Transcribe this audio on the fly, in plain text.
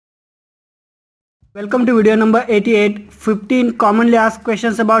Welcome to video number 88, 15 commonly asked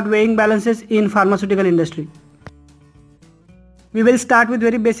questions about weighing balances in pharmaceutical industry. We will start with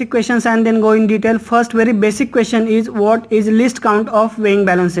very basic questions and then go in detail. First very basic question is, what is least count of weighing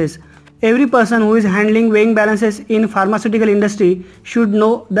balances? Every person who is handling weighing balances in pharmaceutical industry should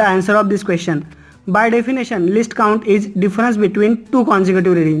know the answer of this question. By definition, least count is difference between two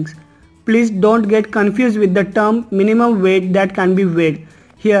consecutive readings. Please don't get confused with the term minimum weight that can be weighed.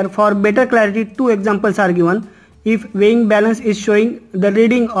 Here, for better clarity, two examples are given. If weighing balance is showing the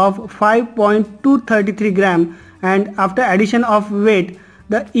reading of 5.233 gram and after addition of weight,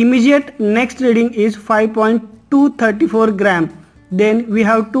 the immediate next reading is 5.234 gram, then we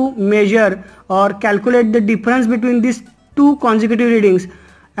have to measure or calculate the difference between these two consecutive readings,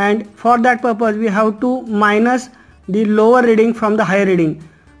 and for that purpose we have to minus the lower reading from the higher reading.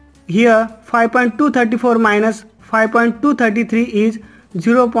 Here 5.234 minus 5.233 is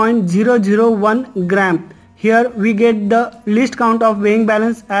 0.001 gram. Here we get the least count of weighing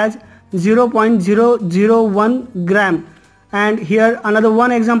balance as 0.001 gram. And here another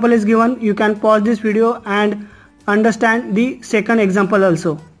one example is given. You can pause this video and understand the second example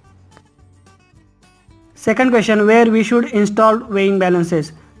also. Second question, where we should install weighing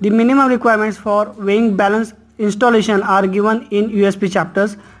balances. The minimum requirements for weighing balance installation are given in USP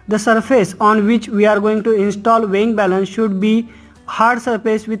chapters. The surface on which we are going to install weighing balance should be hard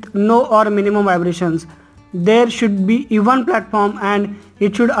surface with no or minimum vibrations. There should be even platform and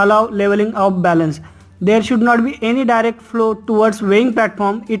it should allow leveling of balance. There should not be any direct flow towards weighing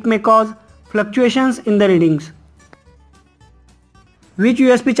platform. It may cause fluctuations in the readings. Which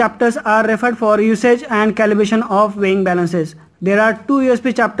USP chapters are referred for usage and calibration of weighing balances? There are two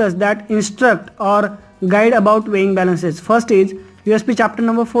USP chapters that instruct or guide about weighing balances. First is USP chapter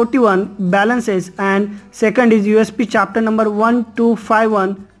number 41, balances, and second is USP chapter number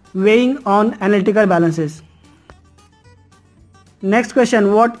 1251, weighing on analytical balances. Next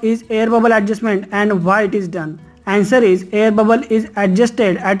question, what is air bubble adjustment and why it is done? Answer is, air bubble is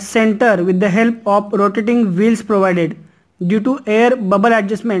adjusted at center with the help of rotating wheels provided. Due to air bubble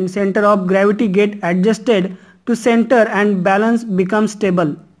adjustment, center of gravity get adjusted to center and balance becomes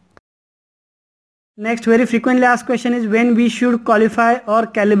stable. Next very frequently asked question is, when we should qualify or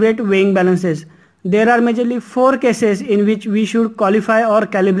calibrate weighing balances. There are majorly four cases in which we should qualify or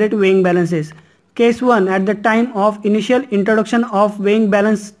calibrate weighing balances. Case 1, at the time of initial introduction of weighing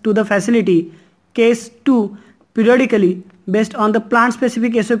balance to the facility. Case 2, periodically based on the plant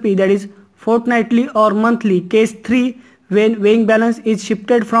specific SOP, that is fortnightly or monthly. Case 3, when weighing balance is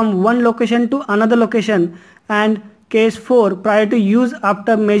shifted from one location to another location. And Case 4, prior to use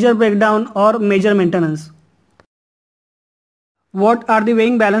after major breakdown or major maintenance. What are the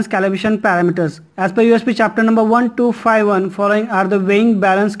weighing balance calibration parameters? As per USP chapter number 1251, following are the weighing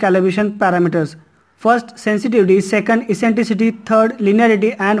balance calibration parameters. First, sensitivity, second, eccentricity, third,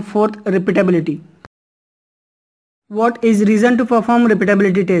 linearity, and fourth, repeatability. What is reason to perform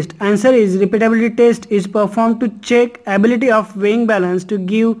repeatability test? Answer is, repeatability test is performed to check ability of weighing balance to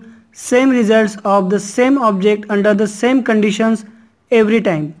give same results of the same object under the same conditions every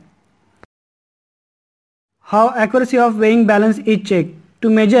time. How accuracy of weighing balance is checked? To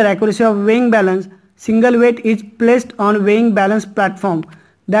measure accuracy of weighing balance, single weight is placed on weighing balance platform.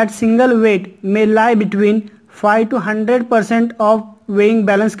 That single weight may lie between 5 to 100% of weighing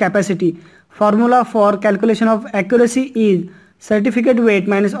balance capacity. Formula for calculation of accuracy is certificate weight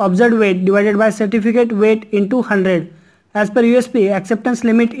minus observed weight divided by certificate weight into 100. As per USP, acceptance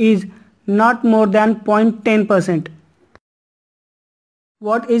limit is not more than 0.10%.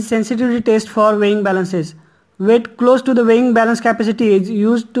 What is sensitivity test for weighing balances? Weight close to the weighing balance capacity is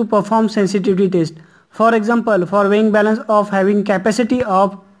used to perform sensitivity test. For example, for weighing balance of having capacity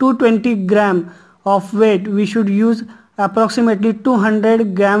of 220 gram of weight, we should use approximately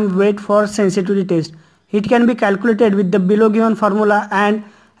 200 gram weight for sensitivity test. It can be calculated with the below given formula, and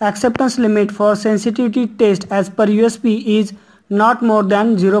acceptance limit for sensitivity test as per USP is not more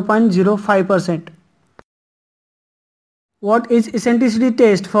than 0.05%. What is eccentricity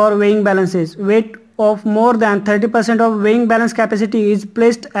test for weighing balances? Weight of more than 30% of weighing balance capacity is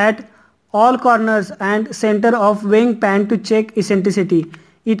placed at all corners and center of weighing pan to check eccentricity.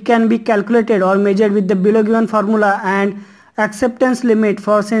 It can be calculated or measured with the below given formula, and acceptance limit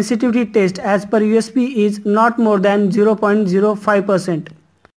for sensitivity test as per USP is not more than 0.05%.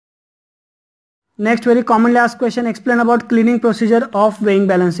 Next very commonly asked question, explain about cleaning procedure of weighing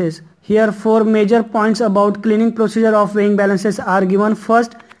balances. Here four major points about cleaning procedure of weighing balances are given.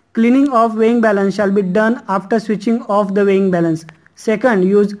 First, cleaning of weighing balance shall be done after switching off the weighing balance. Second,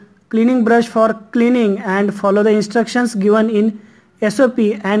 use cleaning brush for cleaning and follow the instructions given in SOP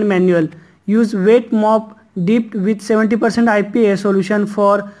and manual. Use wet mop dipped with 70% IPA solution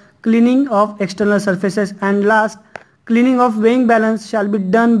for cleaning of external surfaces. And last, cleaning of weighing balance shall be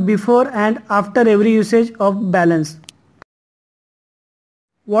done before and after every usage of balance.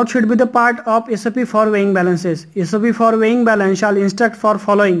 What should be the part of SOP for weighing balances? SOP for weighing balance shall instruct for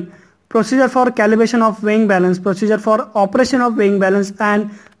following: procedure for calibration of weighing balance, procedure for operation of weighing balance,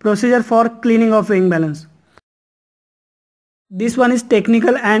 and procedure for cleaning of weighing balance. This one is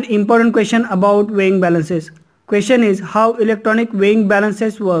technical and important question about weighing balances. Question is how electronic weighing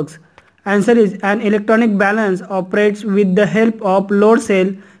balances works. Answer is an electronic balance operates with the help of load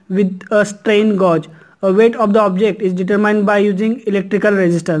cell with a strain gauge. A weight of the object is determined by using electrical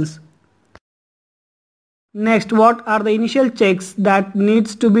resistance. Next, what are the initial checks that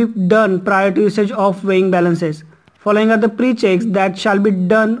needs to be done prior to usage of weighing balances? Following are the pre-checks that shall be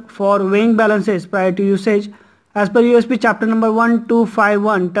done for weighing balances prior to usage. As per USP chapter number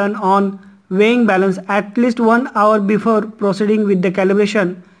 1251, turn on weighing balance at least 1 hour before proceeding with the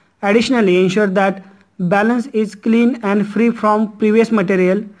calibration. Additionally, ensure that balance is clean and free from previous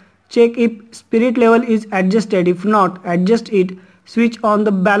material. Check if spirit level is adjusted. If not, adjust it. Switch on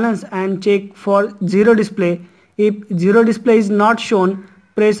the balance and check for zero display. If zero display is not shown,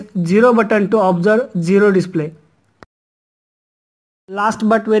 press 0 button to observe zero display. Last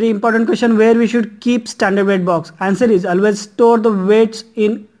but very important question, where we should keep standard weight box. Answer is always store the weights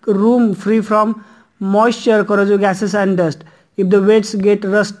in room free from moisture, corrosive gases and dust. If the weights get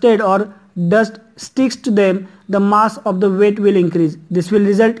rusted or dust sticks to them, the mass of the weight will increase. This will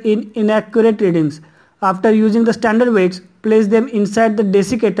result in inaccurate readings. After using the standard weights, place them inside the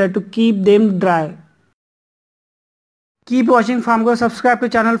desiccator to keep them dry. Keep watching Pharmaceutical. Subscribe to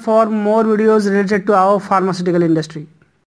channel for more videos related to our pharmaceutical industry.